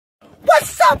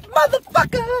What's up,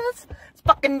 motherfuckers? It's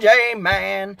fucking Jay,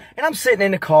 man. And I'm sitting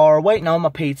in the car waiting on my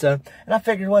pizza. And I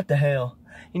figured, what the hell?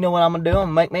 You know what I'm gonna do? I'm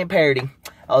gonna make me a parody.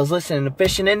 I was listening to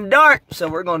Fishing in the Dark, so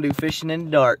we're gonna do Fishing in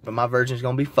the Dark. But my version's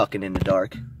gonna be Fucking in the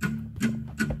Dark.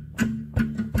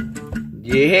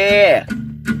 Yeah.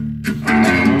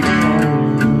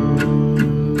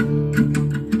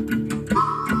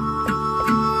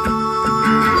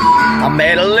 I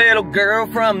met a little girl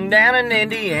from down in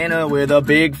Indiana with a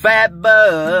big fat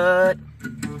butt.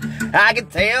 I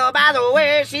could tell by the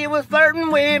way she was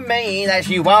flirting with me that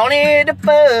she wanted to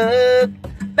fuck.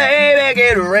 Baby,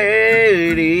 get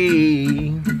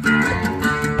ready.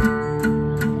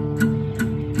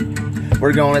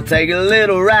 We're gonna take a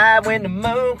little ride when the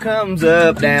moon comes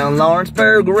up down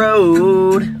Lawrenceburg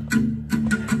Road.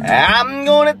 I'm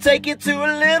gonna take you to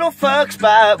a little fuck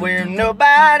spot where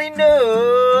nobody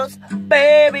knows.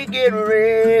 Baby, get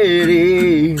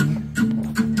ready.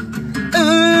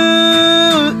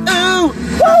 Ooh, ooh,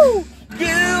 woo!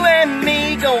 You and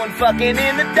me going fucking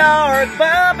in the dark,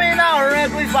 bumping our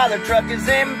uglies while the truck is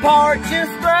in park,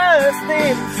 just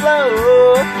thrusting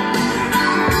slow.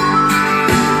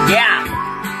 Yeah.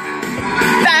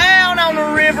 Down on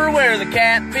the river where the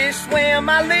catfish swim,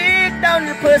 I licked on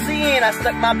your pussy and I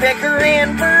stuck my pecker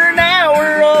in for an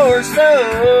hour or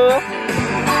so.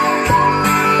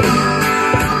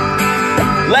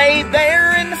 Laid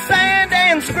there in the sand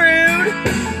and screwed.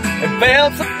 It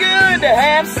felt so good to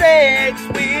have sex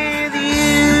with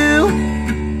you.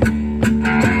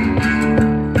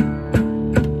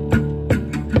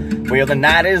 Well, the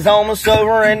night is almost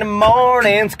over and the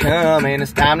morning's coming.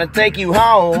 It's time to take you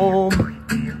home.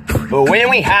 But when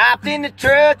we hopped in the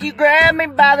truck, you grabbed me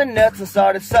by the nuts and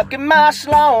started sucking my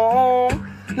schlong.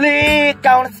 Lick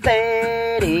on it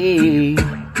steady.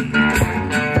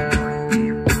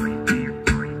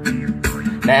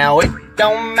 Now it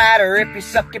don't matter if you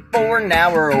suck it for an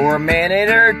hour or a minute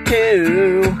or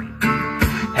two.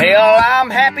 Hell, I'm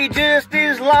happy just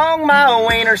as long my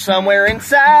wiener's somewhere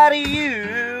inside of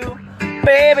you.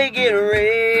 Baby, get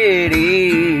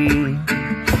ready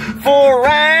for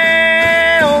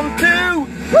round two.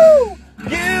 Woo!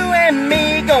 You and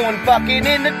me going fucking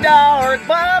in the dark,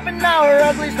 bumping our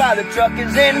uglies while the truck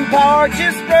is in park,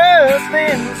 just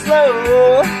thrusting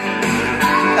slow.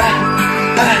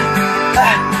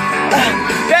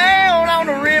 Down on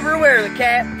the river where the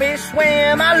catfish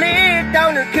swim, I licked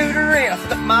on her cooter and I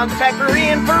stuck my pecker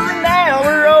in for an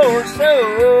hour or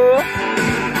so.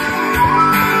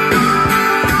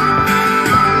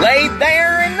 Laid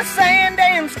there in the sand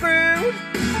and screwed.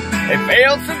 It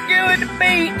felt so good to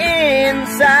be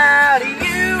inside of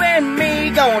you and me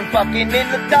going fucking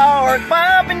in the dark,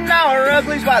 bumping our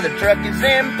uglies while the truck is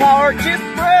in park, just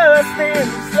thrusting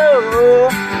slow.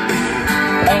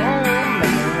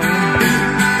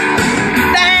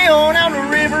 Down on the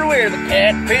river where the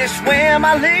catfish swim,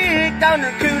 I licked on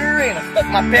her cooter and I stuck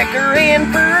my pecker in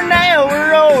for an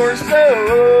hour or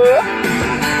so.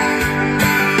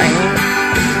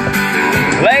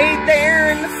 Laid there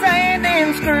in the sand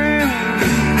and screwed.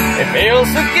 It feels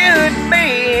so good to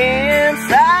be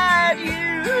inside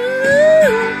you.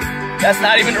 That's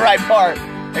not even the right part.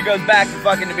 It goes back to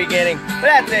fucking the beginning. But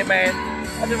that's it, man.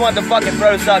 I just wanted to fucking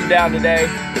throw something down today.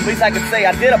 At least I could say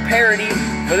I did a parody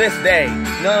for this day.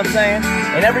 You know what I'm saying?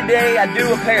 And every day I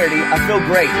do a parody, I feel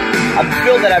great. I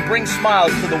feel that I bring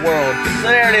smiles to the world. So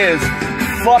there it is.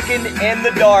 Fucking in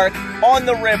the dark, on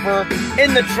the river,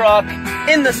 in the truck,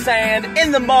 in the sand,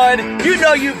 in the mud. You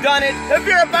know you've done it. If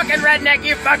you're a fucking redneck,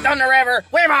 you fucked on the river.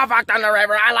 We've all fucked on the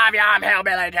river. I love you. I'm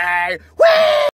Hillbilly Jay. Woo!